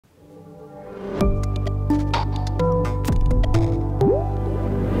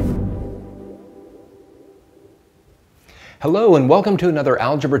Hello and welcome to another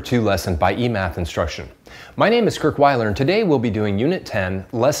Algebra 2 lesson by eMath Instruction. My name is Kirk Weiler and today we'll be doing Unit 10,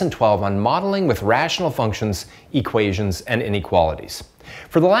 Lesson 12 on modeling with rational functions, equations, and inequalities.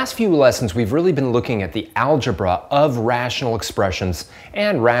 For the last few lessons we've really been looking at the algebra of rational expressions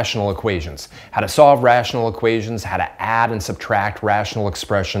and rational equations. How to solve rational equations, how to add and subtract rational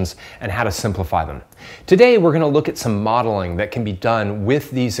expressions, and how to simplify them. Today we're going to look at some modeling that can be done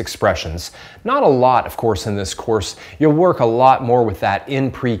with these expressions. Not a lot, of course, in this course. You'll work a lot more with that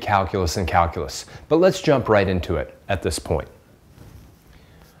in pre-calculus and calculus. But let's jump right into it at this point.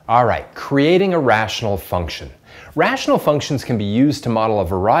 All right, creating a rational function. Rational functions can be used to model a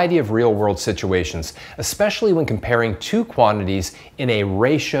variety of real-world situations, especially when comparing two quantities in a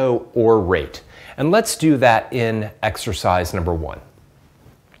ratio or rate. And let's do that in exercise number 1.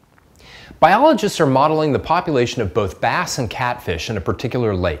 Biologists are modeling the population of both bass and catfish in a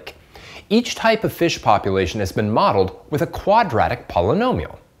particular lake. Each type of fish population has been modeled with a quadratic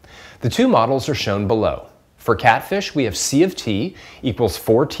polynomial. The two models are shown below. For catfish, we have C of t equals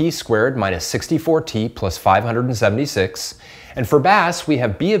 4t squared minus 64t plus 576. And for bass, we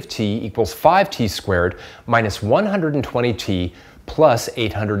have B of t equals 5t squared minus 120t plus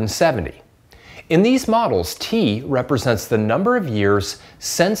 870. In these models, t represents the number of years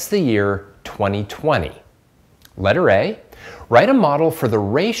since the year 2020. Letter A, write a model for the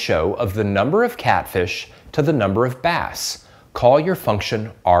ratio of the number of catfish to the number of bass. Call your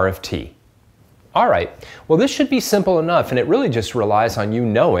function r of t. All right, well this should be simple enough and it really just relies on you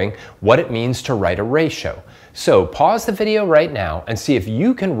knowing what it means to write a ratio. So pause the video right now and see if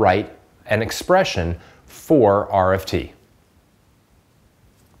you can write an expression for r of t.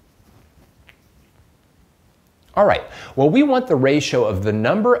 All right, well we want the ratio of the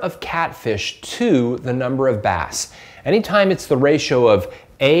number of catfish to the number of bass. Anytime it's the ratio of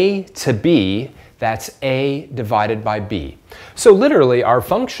A to B, that's A divided by B. So literally our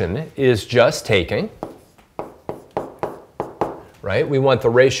function is just taking, right? We want the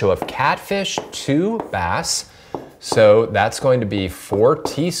ratio of catfish to bass. So that's going to be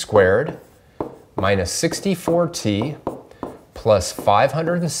 4t squared minus 64t plus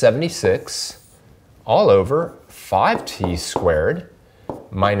 576 all over 5t squared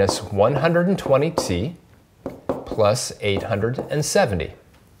minus 120t plus 870.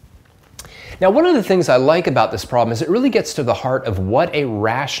 Now, one of the things I like about this problem is it really gets to the heart of what a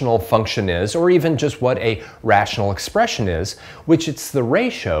rational function is, or even just what a rational expression is, which it's the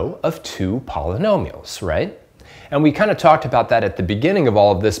ratio of two polynomials, right? And we kind of talked about that at the beginning of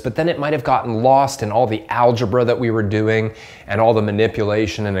all of this, but then it might have gotten lost in all the algebra that we were doing and all the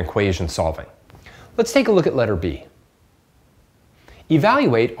manipulation and equation solving. Let's take a look at letter B.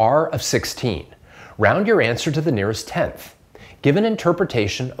 Evaluate r of 16. Round your answer to the nearest tenth. Give an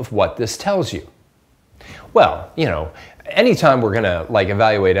interpretation of what this tells you. Well, you know, anytime we're going to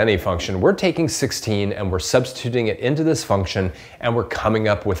evaluate any function, we're taking 16 and we're substituting it into this function and we're coming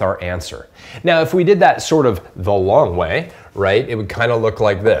up with our answer. Now, if we did that sort of the long way, right, it would kind of look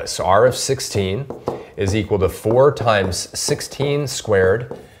like this. R of 16 is equal to 4 times 16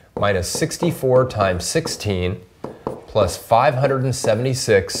 squared minus 64 times 16 plus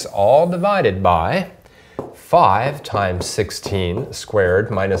 576 all divided by 5 times 16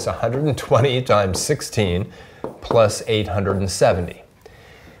 squared minus 120 times 16 plus 870.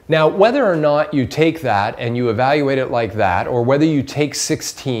 Now, whether or not you take that and you evaluate it like that, or whether you take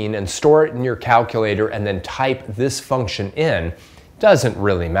 16 and store it in your calculator and then type this function in, doesn't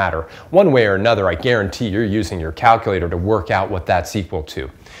really matter. One way or another, I guarantee you're using your calculator to work out what that's equal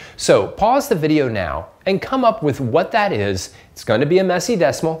to. So pause the video now and come up with what that is. It's going to be a messy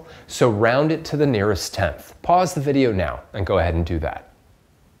decimal, so round it to the nearest tenth. Pause the video now and go ahead and do that.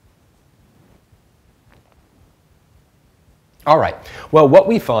 All right, well what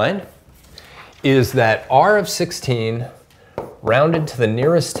we find is that r of 16 rounded to the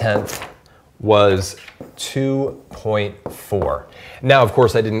nearest tenth was 2.4. Now, of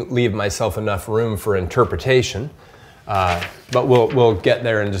course, I didn't leave myself enough room for interpretation, but we'll get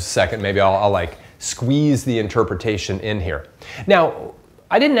there in just a second. Maybe I'll squeeze the interpretation in here. Now,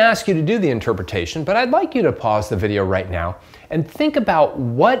 I didn't ask you to do the interpretation, but I'd like you to pause the video right now and think about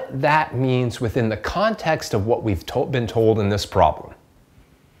what that means within the context of what we've been told in this problem.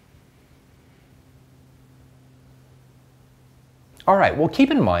 All right, well,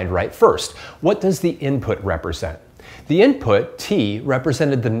 keep in mind, right, first, what does the input represent? The input, t,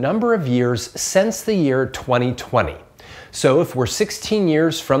 represented the number of years since the year 2020. So if we're 16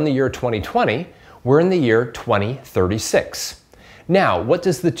 years from the year 2020, we're in the year 2036. Now, what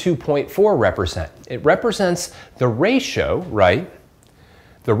does the 2.4 represent? It represents the ratio, right?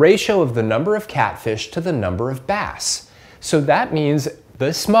 The ratio of the number of catfish to the number of bass. So that means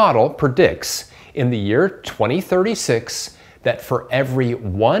this model predicts in the year 2036 that for every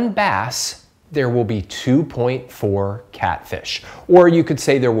 1 bass, there will be 2.4 catfish. Or you could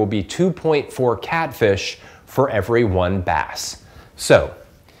say there will be 2.4 catfish for every 1 bass. So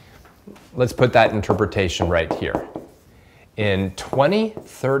let's put that interpretation right here. In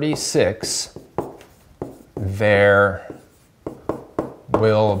 2036, there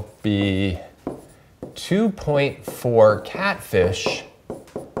will be 2.4 catfish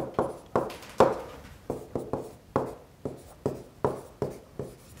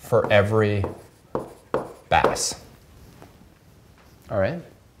for every bass. All right.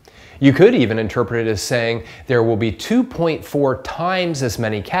 You could even interpret it as saying there will be 2.4 times as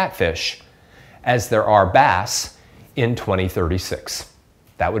many catfish as there are bass in 2036.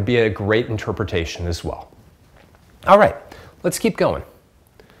 That would be a great interpretation as well. All right, let's keep going.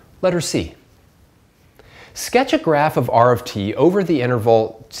 Letter C. Sketch a graph of r of t over the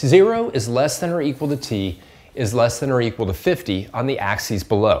interval 0 is less than or equal to t is less than or equal to 50 on the axes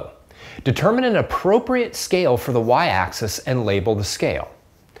below. Determine an appropriate scale for the y-axis and label the scale.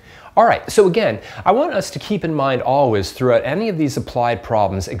 All right, so again, I want us to keep in mind always throughout any of these applied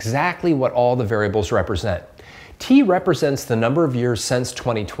problems exactly what all the variables represent. T represents the number of years since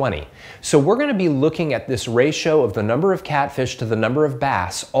 2020. So we're going to be looking at this ratio of the number of catfish to the number of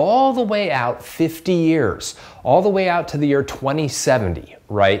bass all the way out 50 years, all the way out to the year 2070,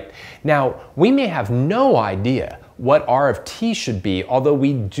 right? Now, we may have no idea what R of T should be, although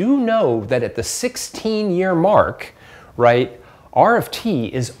we do know that at the 16-year mark, right, R of T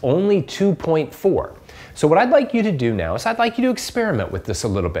is only 2.4. So what I'd like you to do now is I'd like you to experiment with this a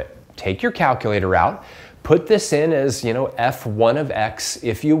little bit. Take your calculator out, put this in as, f1 of x,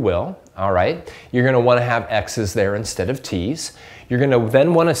 if you will, all right? You're going to want to have x's there instead of t's. You're going to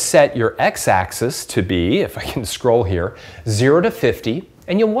then want to set your x-axis to be, if I can scroll here, 0 to 50,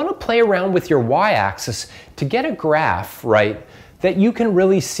 and you'll want to play around with your y-axis to get a graph, right, that you can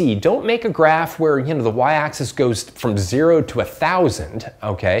really see. Don't make a graph where, the y-axis goes from 0 to 1,000,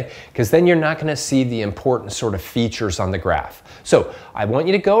 okay? Because then you're not going to see the important sort of features on the graph. So I want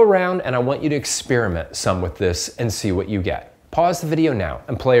you to go around and I want you to experiment some with this and see what you get. Pause the video now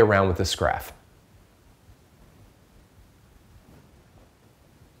and play around with this graph.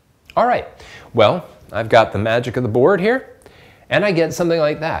 All right, well, I've got the magic of the board here, and I get something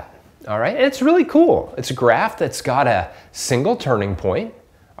like that. All right, and it's really cool. It's a graph that's got a single turning point.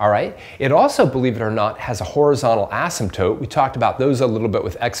 All right, it also, believe it or not, has a horizontal asymptote. We talked about those a little bit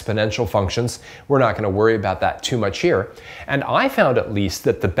with exponential functions. We're not going to worry about that too much here. And I found at least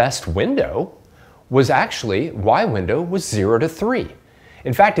that the best window was actually, y window was 0 to 3.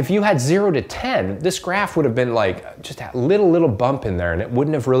 In fact, if you had 0 to 10, this graph would have been like just a little bump in there, and it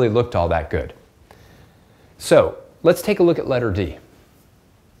wouldn't have really looked all that good. So let's take a look at letter D.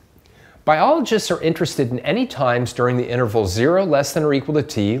 Biologists are interested in any times during the interval 0 less than or equal to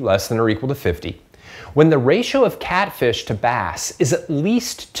t less than or equal to 50 when the ratio of catfish to bass is at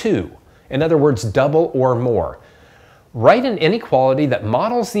least 2, in other words, double or more. Write an inequality that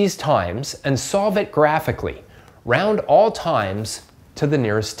models these times and solve it graphically. Round all times to the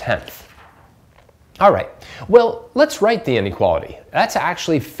nearest tenth. All right, well, let's write the inequality. That's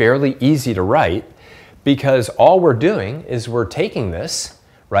actually fairly easy to write because all we're doing is we're taking this,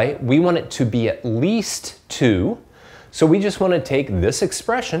 right? We want it to be at least 2. So we just want to take this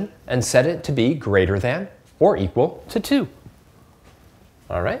expression and set it to be greater than or equal to 2.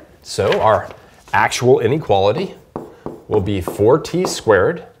 All right, so our actual inequality will be 4t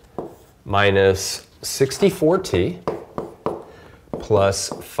squared minus 64t plus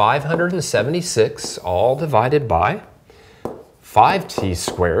 576, all divided by 5t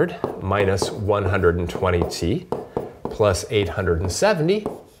squared minus 120t plus 870,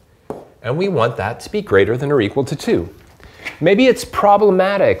 and we want that to be greater than or equal to 2. Maybe it's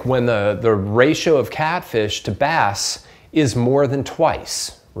problematic when the ratio of catfish to bass is more than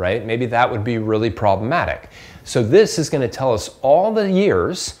twice, right? Maybe that would be really problematic. So this is going to tell us all the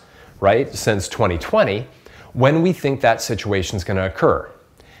years, right, since 2020, when we think that situation is going to occur.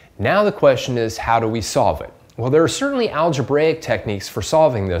 Now the question is, how do we solve it? Well, there are certainly algebraic techniques for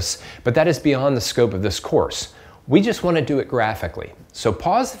solving this, but that is beyond the scope of this course. We just want to do it graphically. So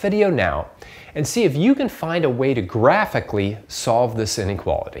pause the video now and see if you can find a way to graphically solve this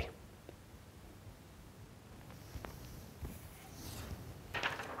inequality.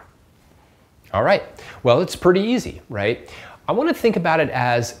 All right, well, it's pretty easy, right? I want to think about it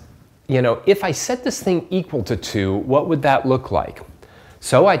as, if I set this thing equal to 2, what would that look like?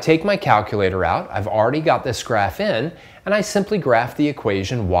 So I take my calculator out, I've already got this graph in, and I simply graph the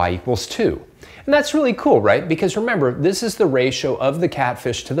equation y equals 2. And that's really cool, right? Because remember, this is the ratio of the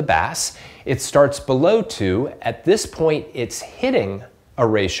catfish to the bass. It starts below 2. At this point, it's hitting a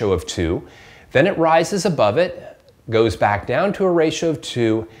ratio of 2. Then it rises above it, goes back down to a ratio of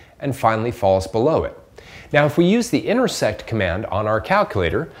 2, and finally falls below it. Now, if we use the intersect command on our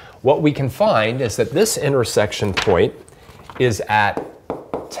calculator, what we can find is that this intersection point is at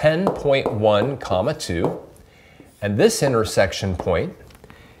 10.1, comma 2, and this intersection point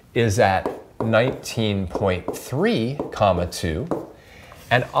is at 19.3, comma 2,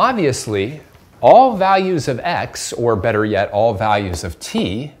 and obviously all values of x, or better yet, all values of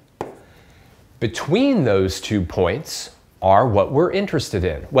t, between those 2 points are what we're interested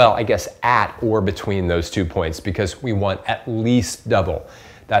in. Well, I guess at or between those 2 points, because we want at least double.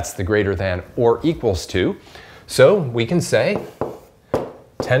 That's the greater than or equals to. So we can say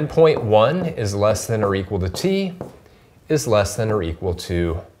 10.1 is less than or equal to t is less than or equal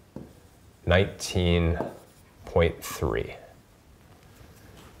to 19.3.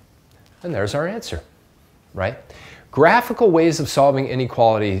 And there's our answer, right? Graphical ways of solving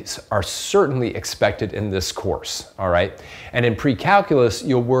inequalities are certainly expected in this course, all right? And in pre-calculus,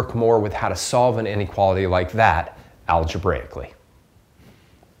 you'll work more with how to solve an inequality like that algebraically.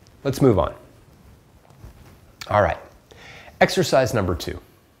 Let's move on. All right, exercise number 2.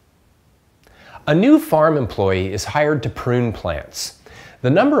 A new farm employee is hired to prune plants.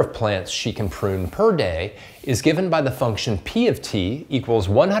 The number of plants she can prune per day is given by the function p of t equals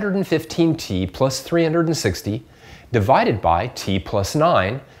 115t plus 360 divided by t plus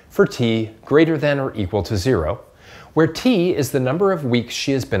 9 for t greater than or equal to 0, where t is the number of weeks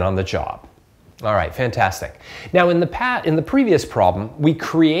she has been on the job. All right, fantastic. Now in the previous problem, we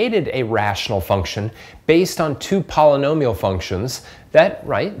created a rational function based on 2 polynomial functions that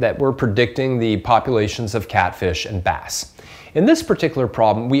were predicting the populations of catfish and bass. In this particular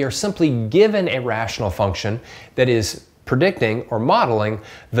problem, we are simply given a rational function that is predicting or modeling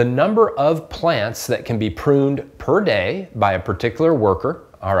the number of plants that can be pruned per day by a particular worker,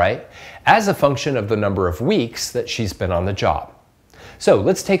 all right, as a function of the number of weeks that she's been on the job. So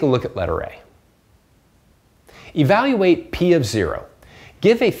let's take a look at letter A. Evaluate P of 0.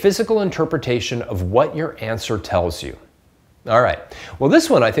 Give a physical interpretation of what your answer tells you. All right, well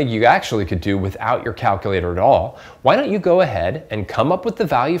this one I think you actually could do without your calculator at all. Why don't you go ahead and come up with the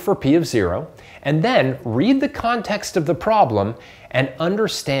value for P of 0 and then read the context of the problem and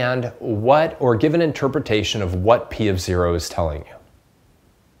understand what, or give an interpretation of what P of 0 is telling you.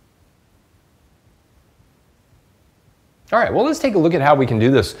 All right, well let's take a look at how we can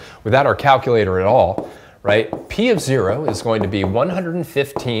do this without our calculator at all, right? P of 0 is going to be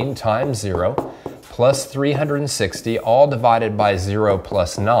 115 times 0 plus 360, all divided by 0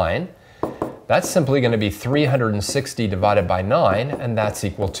 plus 9. That's simply going to be 360 divided by 9, and that's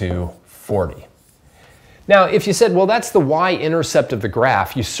equal to 40. Now, if you said, well, that's the y-intercept of the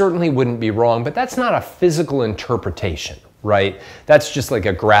graph, you certainly wouldn't be wrong, but that's not a physical interpretation, right? That's just like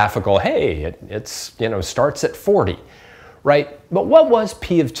a graphical, hey, it's starts at 40, right? But what was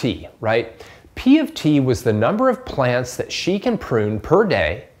P of t, right? P of t was the number of plants that she can prune per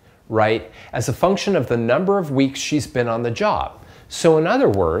day, right, as a function of the number of weeks she's been on the job. So in other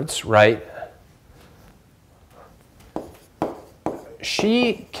words, right,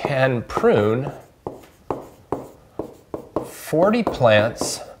 she can prune 40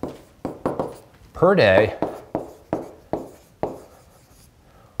 plants per day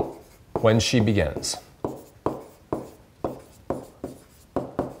when she begins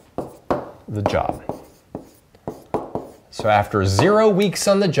the job. So after 0 weeks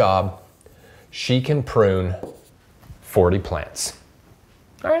on the job, she can prune 40 plants.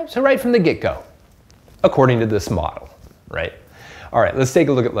 All right, so right from the get-go, according to this model, right? All right, let's take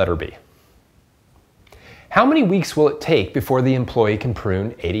a look at letter B. How many weeks will it take before the employee can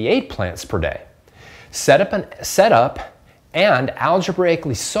prune 88 plants per day? Set up and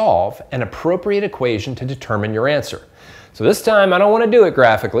algebraically solve an appropriate equation to determine your answer. So this time I don't want to do it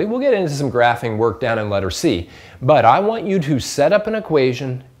graphically. We'll get into some graphing work down in letter C, but I want you to set up an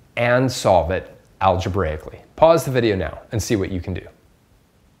equation and solve it algebraically. Pause the video now and see what you can do.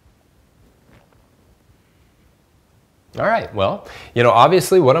 All right, well,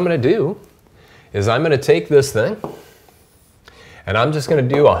 obviously what I'm going to do is I'm going to take this thing and I'm just going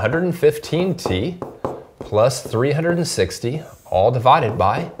to do 115t plus 360 all divided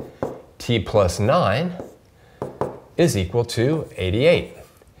by t plus 9 is equal to 88.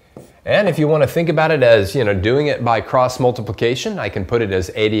 And if you want to think about it as, doing it by cross multiplication, I can put it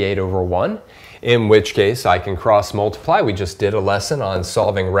as 88 over 1, in which case I can cross multiply. We just did a lesson on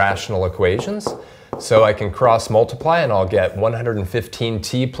solving rational equations. So I can cross multiply and I'll get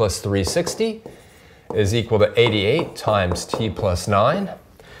 115t plus 360 is equal to 88 times t plus 9.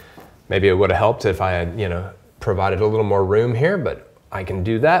 Maybe it would have helped if I had, provided a little more room here, but I can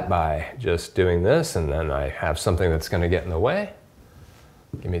do that by just doing this, and then I have something that's going to get in the way.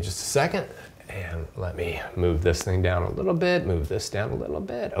 Give me just a second, and let me move this thing down a little bit, move this down a little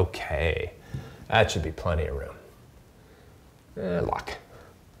bit. Okay, that should be plenty of room. Lock.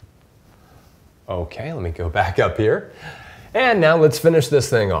 Okay, let me go back up here. And now let's finish this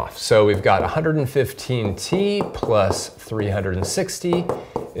thing off. So we've got 115t plus 360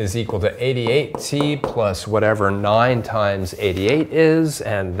 is equal to 88t plus whatever 9 times 88 is,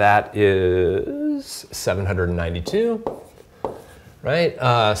 and that is 792, right?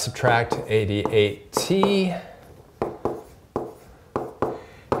 Subtract 88t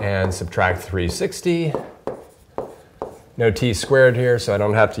and subtract 360. No t squared here, so I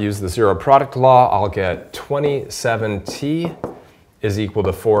don't have to use the zero product law. I'll get 27t is equal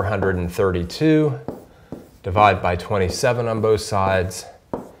to 432. Divide by 27 on both sides,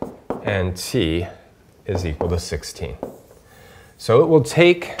 and t is equal to 16. So it will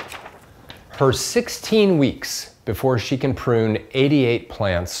take her 16 weeks before she can prune 88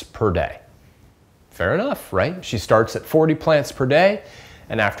 plants per day. Fair enough, right? She starts at 40 plants per day,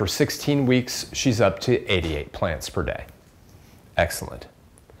 and after 16 weeks, she's up to 88 plants per day. Excellent.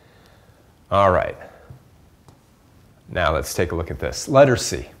 All right. Now let's take a look at this. Letter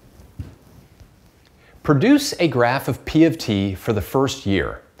C. Produce a graph of P of t for the first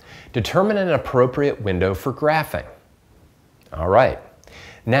year. Determine an appropriate window for graphing. All right.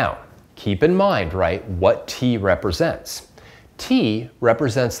 Now, keep in mind, right, what t represents. T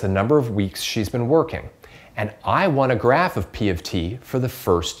represents the number of weeks she's been working, and I want a graph of P of t for the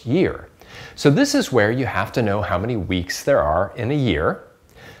first year. So this is where you have to know how many weeks there are in a year.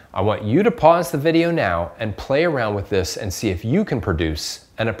 I want you to pause the video now and play around with this and see if you can produce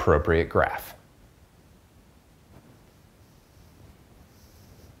an appropriate graph.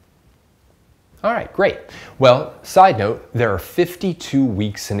 All right, great. Well, side note, there are 52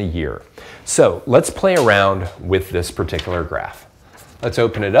 weeks in a year. So let's play around with this particular graph. Let's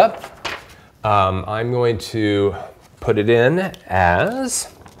open it up. I'm going to put it in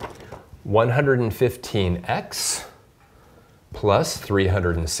as 115x plus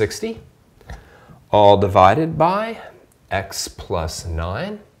 360, all divided by x plus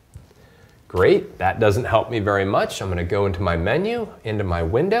 9. Great, that doesn't help me very much. I'm going to go into my menu, into my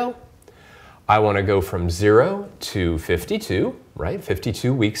window. I want to go from 0 to 52, right?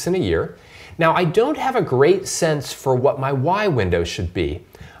 52 weeks in a year. Now, I don't have a great sense for what my y window should be.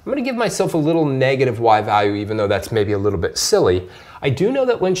 I'm going to give myself a little negative y value, even though that's maybe a little bit silly. I do know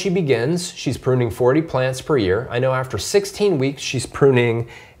that when she begins, she's pruning 40 plants per year. I know after 16 weeks, she's pruning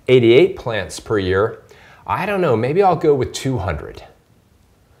 88 plants per year. I don't know, maybe I'll go with 200.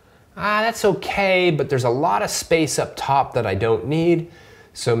 That's okay, but there's a lot of space up top that I don't need.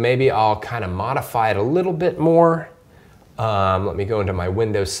 So maybe I'll kind of modify it a little bit more. Let me go into my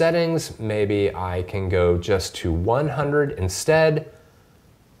window settings. Maybe I can go just to 100 instead.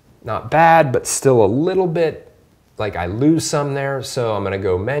 Not bad, but still a little bit like I lose some there. So I'm going to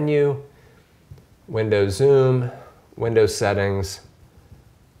go menu, window zoom, window settings.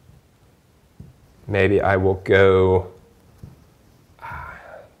 Maybe I will go,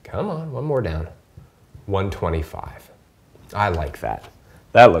 come on, one more down, 125. I like that.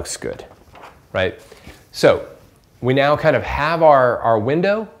 That looks good, right? So we now kind of have our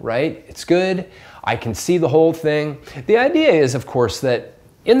window, right? It's good. I can see the whole thing. The idea is, of course, that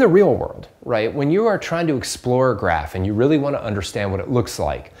in the real world, right, when you are trying to explore a graph and you really want to understand what it looks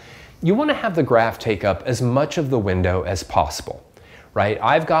like, you want to have the graph take up as much of the window as possible, right?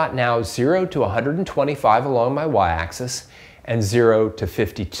 I've got now 0 to 125 along my y-axis and 0 to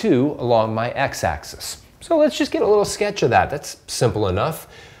 52 along my x-axis. So let's just get a little sketch of that. That's simple enough.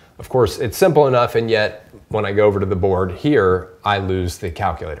 Of course, it's simple enough, and yet when I go over to the board here, I lose the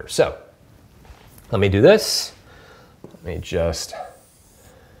calculator. So let me do this. Let me just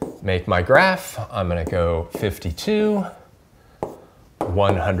make my graph. I'm going to go 52,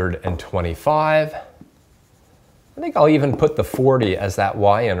 125. I think I'll even put the 40 as that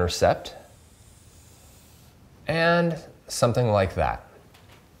y-intercept. And something like that.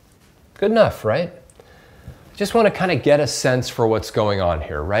 Good enough, right? Just want to kind of get a sense for what's going on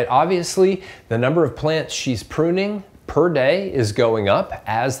here, right? Obviously, the number of plants she's pruning per day is going up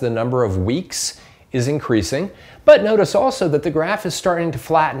as the number of weeks is increasing, but notice also that the graph is starting to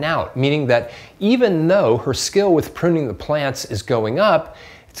flatten out, meaning that even though her skill with pruning the plants is going up,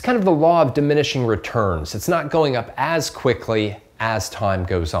 it's kind of the law of diminishing returns. It's not going up as quickly as time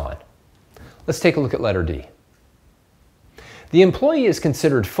goes on. Let's take a look at letter D. The employee is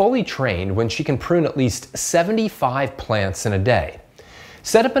considered fully trained when she can prune at least 75 plants in a day.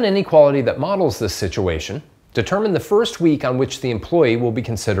 Set up an inequality that models this situation. Determine the first week on which the employee will be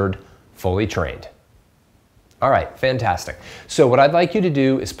considered fully trained. All right, fantastic. So what I'd like you to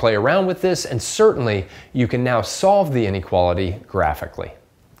do is play around with this, and certainly you can now solve the inequality graphically.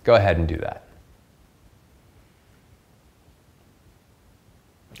 Go ahead and do that.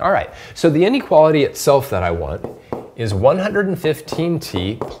 All right, so the inequality itself that I want is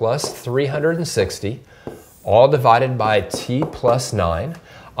 115t plus 360, all divided by t plus 9.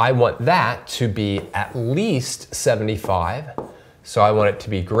 I want that to be at least 75, so I want it to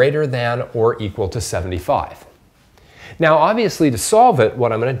be greater than or equal to 75. Now, obviously, to solve it,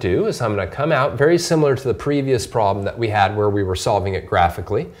 what I'm going to do is I'm going to come out very similar to the previous problem that we had where we were solving it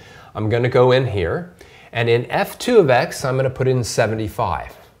graphically. I'm going to go in here, and in f2 of x, I'm going to put in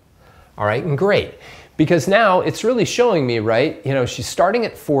 75. All right, and great. Because now it's really showing me, right, you know, she's starting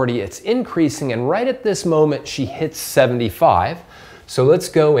at 40, it's increasing, and right at this moment she hits 75. So let's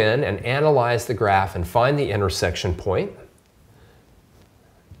go in and analyze the graph and find the intersection point.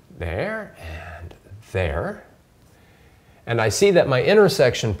 There and there. And I see that my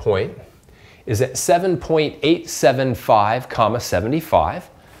intersection point is at 7.875, 75.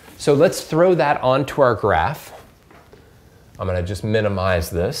 So let's throw that onto our graph. I'm going to just minimize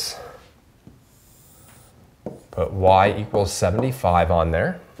this. Put y equals 75 on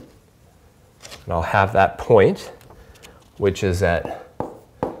there. And I'll have that point, which is at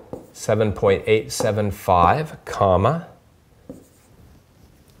 7.875, comma,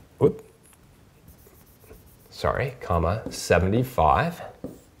 75.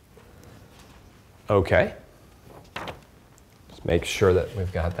 Okay. Just make sure that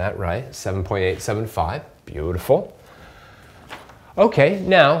we've got that right. 7.875. Beautiful. Okay,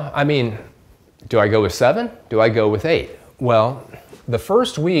 now, I mean, do I go with 7? Do I go with 8? Well, the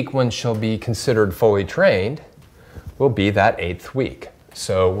first week when she'll be considered fully trained will be that 8th week.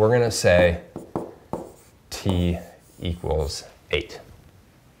 So we're going to say t equals 8.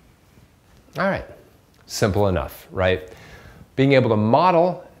 All right. Simple enough, right? Being able to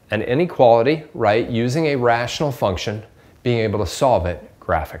model an inequality, right, using a rational function, being able to solve it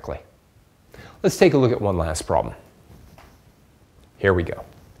graphically. Let's take a look at one last problem. Here we go.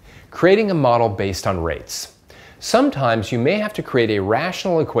 Creating a model based on rates. Sometimes you may have to create a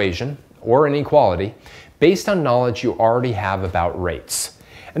rational equation or inequality based on knowledge you already have about rates.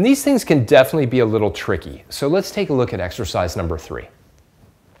 And these things can definitely be a little tricky. So let's take a look at exercise number 3.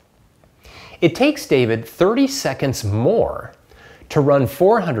 It takes David 30 seconds more to run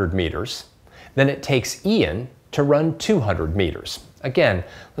 400 meters than it takes Ian to run 200 meters. Again,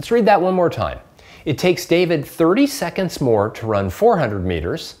 let's read that one more time. It takes David 30 seconds more to run 400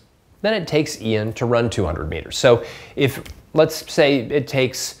 meters than it takes Ian to run 200 meters. So if, let's say it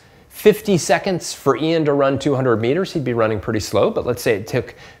takes 50 seconds for Ian to run 200 meters, he'd be running pretty slow, but let's say it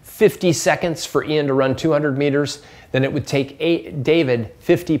took 50 seconds for Ian to run 200 meters, then it would take David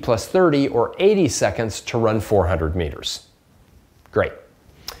 50 plus 30 or 80 seconds to run 400 meters. Great.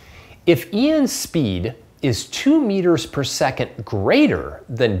 If Ian's speed is 2 meters per second greater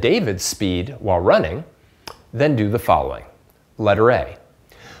than David's speed while running, then do the following. Letter A.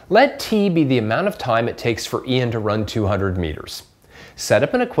 Let t be the amount of time it takes for Ian to run 200 meters. Set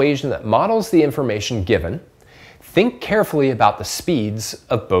up an equation that models the information given. Think carefully about the speeds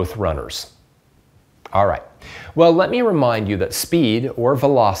of both runners. All right. Well, let me remind you that speed, or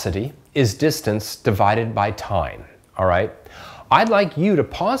velocity, is distance divided by time. All right? I'd like you to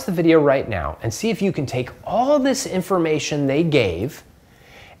pause the video right now and see if you can take all this information they gave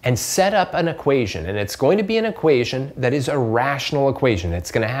and set up an equation. And it's going to be an equation that is a rational equation.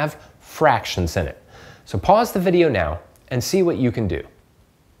 It's going to have fractions in it. So pause the video now and see what you can do.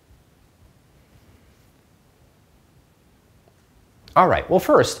 All right, well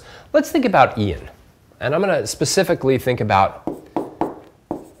first, let's think about Ian. And I'm going to specifically think about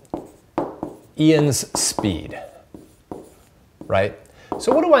Ian's speed, right?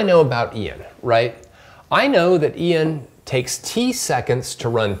 So what do I know about Ian, right? I know that Ian takes t seconds to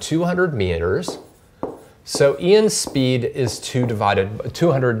run 200 meters, so Ian's speed is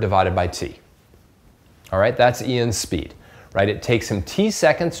 200 divided by t. All right, that's Ian's speed, right? It takes him t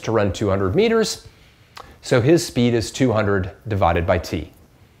seconds to run 200 meters, so his speed is 200 divided by t.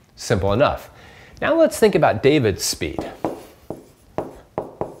 Simple enough. Now let's think about David's speed.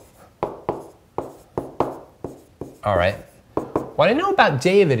 All right. What I know about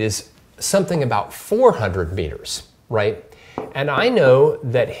David is something about 400 meters, right? And I know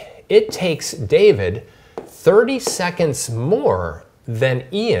that it takes David 30 seconds more than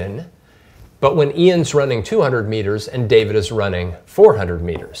Ian, but when Ian's running 200 meters and David is running 400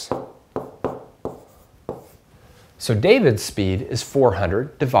 meters. So David's speed is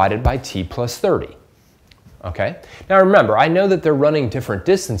 400 divided by t plus 30. Okay? Now remember, I know that they're running different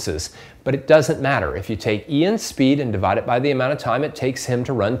distances, but it doesn't matter. If you take Ian's speed and divide it by the amount of time it takes him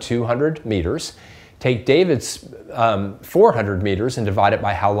to run 200 meters, take David's 400 meters and divide it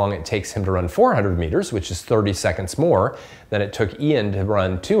by how long it takes him to run 400 meters, which is 30 seconds more than it took Ian to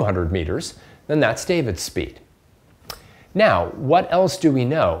run 200 meters, then that's David's speed. Now, what else do we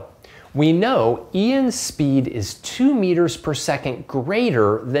know? We know Ian's speed is 2 meters per second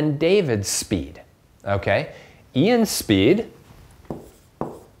greater than David's speed. Okay? Ian's speed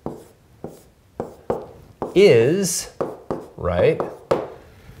is, right,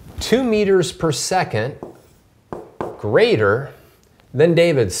 2 meters per second greater than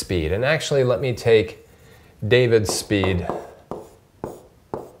David's speed. And actually, let me take David's speed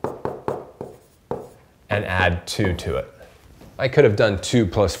and add 2 to it. I could have done 2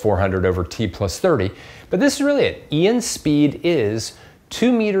 plus 400 over t plus 30, but this is really it. Ian's speed is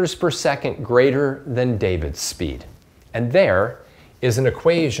 2 meters per second greater than David's speed. And there is an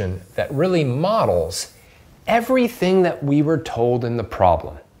equation that really models everything that we were told in the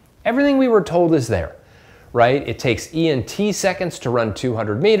problem. Everything we were told is there, right? It takes Ian t seconds to run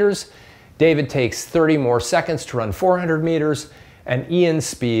 200 meters, David takes 30 more seconds to run 400 meters, and Ian's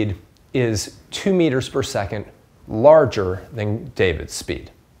speed is 2 meters per second larger than David's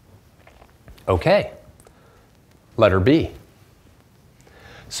speed. Okay, letter B.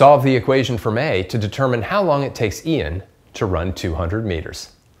 Solve the equation from A to determine how long it takes Ian to run 200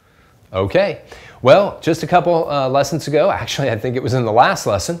 meters. Okay, well, just a couple lessons ago, actually I think it was in the last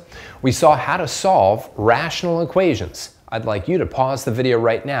lesson, we saw how to solve rational equations. I'd like you to pause the video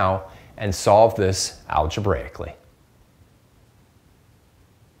right now and solve this algebraically.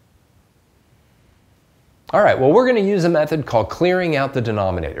 All right, well, we're going to use a method called clearing out the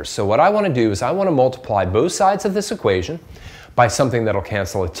denominators. So what I want to do is I want to multiply both sides of this equation by something that'll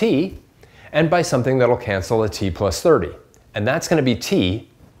cancel a t and by something that'll cancel a t plus 30. And that's going to be t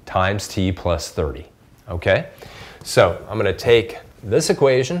times t plus 30. Okay? So I'm going to take this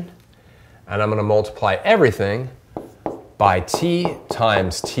equation and I'm going to multiply everything by t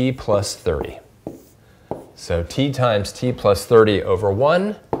times t plus 30. So t times t plus 30 over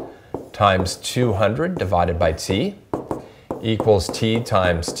 1 times 200 divided by t equals t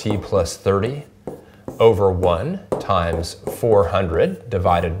times t plus 30 over 1 times 400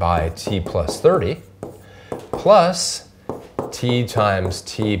 divided by t plus 30 plus t times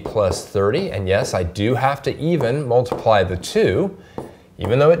t plus 30. And yes, I do have to even multiply the 2.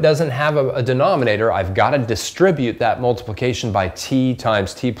 Even though it doesn't have a denominator, I've got to distribute that multiplication by t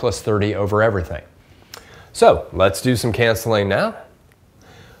times t plus 30 over everything. So let's do some canceling now.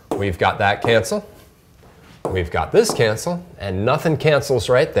 We've got that cancel, we've got this cancel, and nothing cancels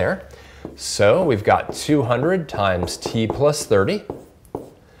right there. So we've got 200 times t plus 30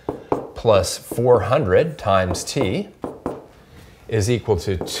 plus 400 times t is equal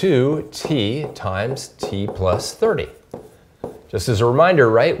to 2t times t plus 30. Just as a reminder,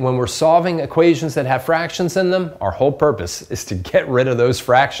 right, when we're solving equations that have fractions in them, our whole purpose is to get rid of those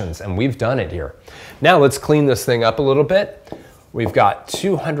fractions, and we've done it here. Now let's clean this thing up a little bit. We've got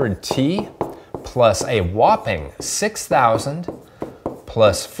 200t plus a whopping 6,000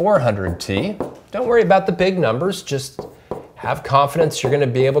 plus 400t. Don't worry about the big numbers, just have confidence you're going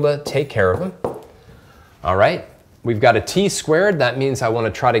to be able to take care of them. All right, we've got a t squared. That means I want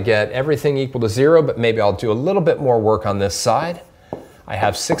to try to get everything equal to 0, but maybe I'll do a little bit more work on this side. I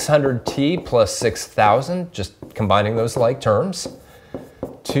have 600t plus 6,000, just combining those like terms.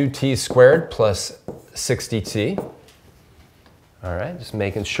 2t squared plus 60t. All right, just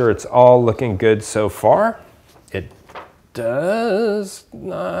making sure it's all looking good so far. It does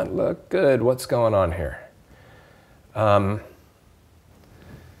not look good. What's going on here? Oh,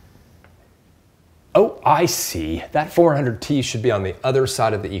 I see. That 400t should be on the other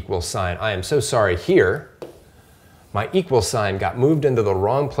side of the equal sign. I am so sorry. Here, my equal sign got moved into the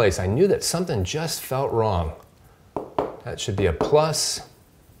wrong place. I knew that something just felt wrong. That should be a plus.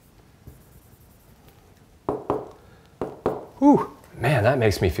 Whew, man, that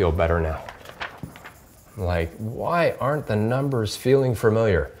makes me feel better now. Like, why aren't the numbers feeling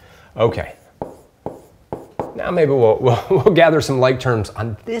familiar? Okay, now maybe we'll gather some like terms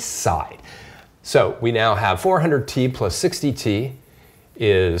on this side. So we now have 400t plus 60t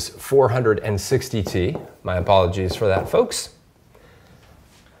is 460t. My apologies for that, folks.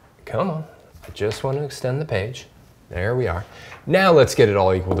 Come on, I just want to extend the page. There we are. Now let's get it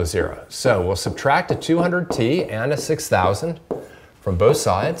all equal to 0. So we'll subtract a 200t and a 6,000 from both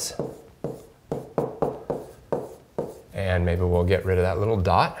sides. And maybe we'll get rid of that little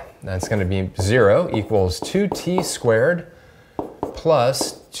dot. That's going to be 0 equals 2t squared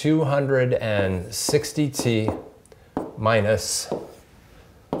plus 260t minus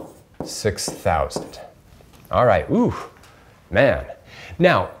 6,000. All right, ooh, man.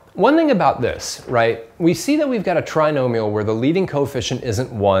 Now, one thing about this, right, we see that we've got a trinomial where the leading coefficient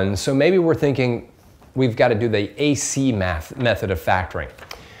isn't 1, so maybe we're thinking we've got to do the AC method of factoring.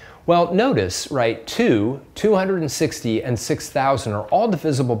 Well, notice, right, 260, and 6,000 are all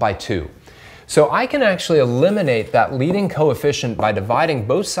divisible by 2. So I can actually eliminate that leading coefficient by dividing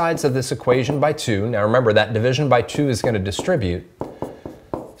both sides of this equation by 2. Now remember, that division by 2 is going to distribute.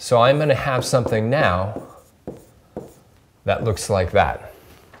 So I'm going to have something now that looks like that.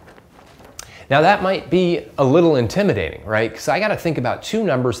 Now that might be a little intimidating, right? Because I got to think about two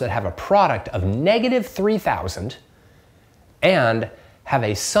numbers that have a product of negative 3,000 and have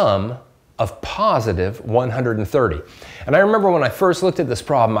a sum of positive 130. And I remember when I first looked at this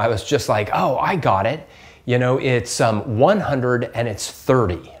problem, I was just like, oh, I got it. You know, it's 100 and it's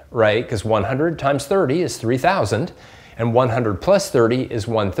 30, right? Because 100 times 30 is 3,000 and 100 plus 30 is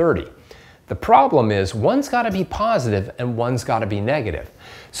 130. The problem is one's got to be positive and one's got to be negative.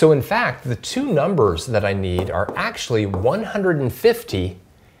 So in fact, the two numbers that I need are actually 150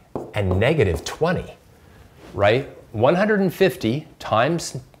 and negative 20, right? 150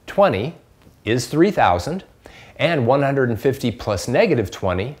 times 20 is 3,000, and 150 plus negative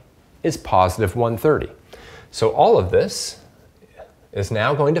 20 is positive 130. So all of this is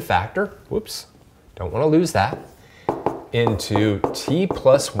now going to factor, whoops, don't want to lose that, into t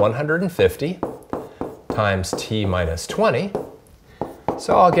plus 150 times t minus 20.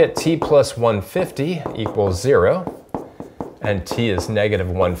 So I'll get t plus 150 equals 0, and t is negative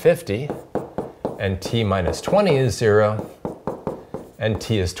 150, and t minus 20 is 0, and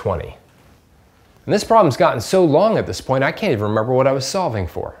t is 20. And this problem's gotten so long at this point, I can't even remember what I was solving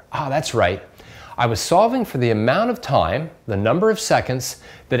for. Ah, that's right. I was solving for the amount of time, the number of seconds,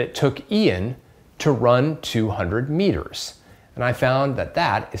 that it took Ian to run 200 meters. And I found that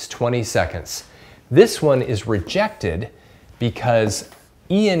that is 20 seconds. This one is rejected because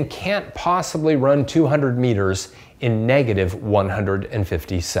Ian can't possibly run 200 meters in negative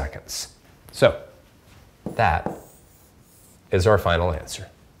 150 seconds. So that is our final answer.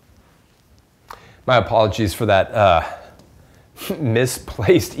 My apologies for that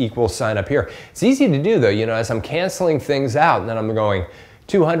misplaced equal sign up here. It's easy to do though, you know, as I'm canceling things out, and then I'm going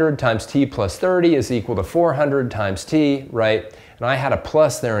 200 times t plus 30 is equal to 400 times t, right? And I had a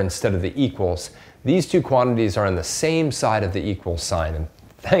plus there instead of the equals. These two quantities are on the same side of the equal sign, and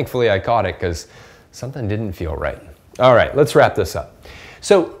thankfully I caught it because something didn't feel right. All right, let's wrap this up.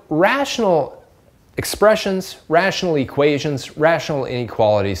 So rational expressions, rational equations, rational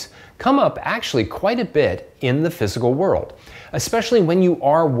inequalities come up actually quite a bit in the physical world, especially when you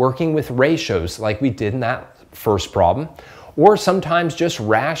are working with ratios like we did in that first problem, or sometimes just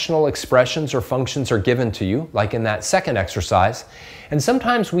rational expressions or functions are given to you, like in that second exercise. And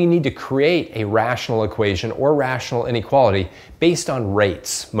sometimes we need to create a rational equation or rational inequality based on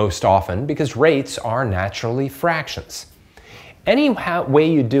rates most often, because rates are naturally fractions. Any way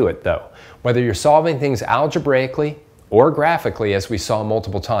you do it though, whether you're solving things algebraically or graphically, as we saw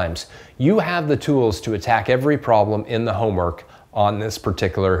multiple times, you have the tools to attack every problem in the homework on this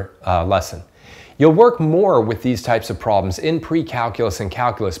particular lesson. You'll work more with these types of problems in pre-calculus and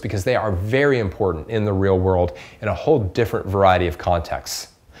calculus because they are very important in the real world in a whole different variety of contexts.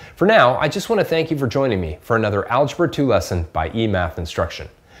 For now, I just want to thank you for joining me for another Algebra 2 lesson by eMath Instruction.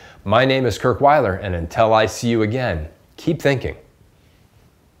 My name is Kirk Weiler, and until I see you again, keep thinking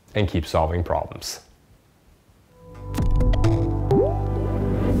and keep solving problems.